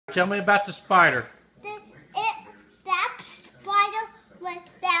Tell me about the spider. That spider was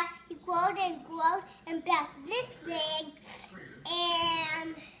about, he growed and about this big,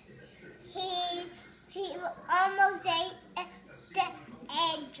 and he almost ate the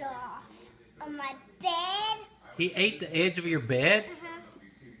edge off of my bed. He ate the edge of your bed? Uh-huh.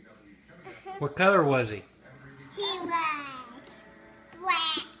 What color was he? He was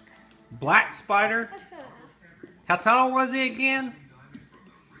black. Black spider? Uh-huh. How tall was he again?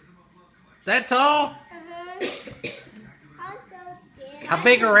 That tall? Uh-huh. I was so scared. How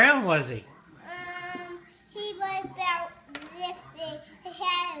big around was he? He was about this big. He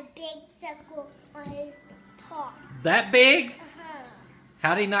had a big circle on his top. That big? Uh-huh.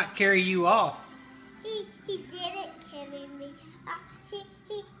 How'd he not carry you off? He didn't carry me. He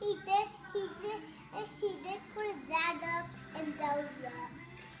did put his dad up and those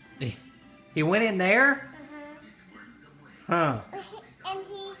up. He went in there? Uh-huh. Huh. And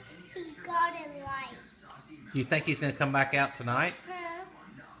he got it right. You think he's going to come back out tonight?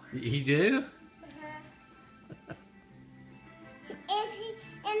 Uh-huh. You do? Uh-huh.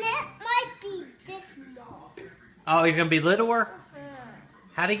 And it might be this small. Oh, he's going to be littler? Uh-huh.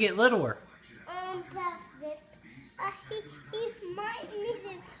 How'd he get littler? Plus this. He might need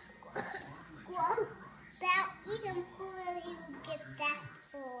to grow about eating food and he will get that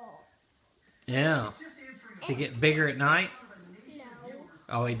full. Yeah. To get bigger at night? No.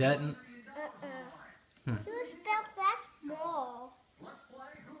 Oh, he doesn't? He was about that small.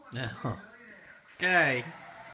 No. Okay.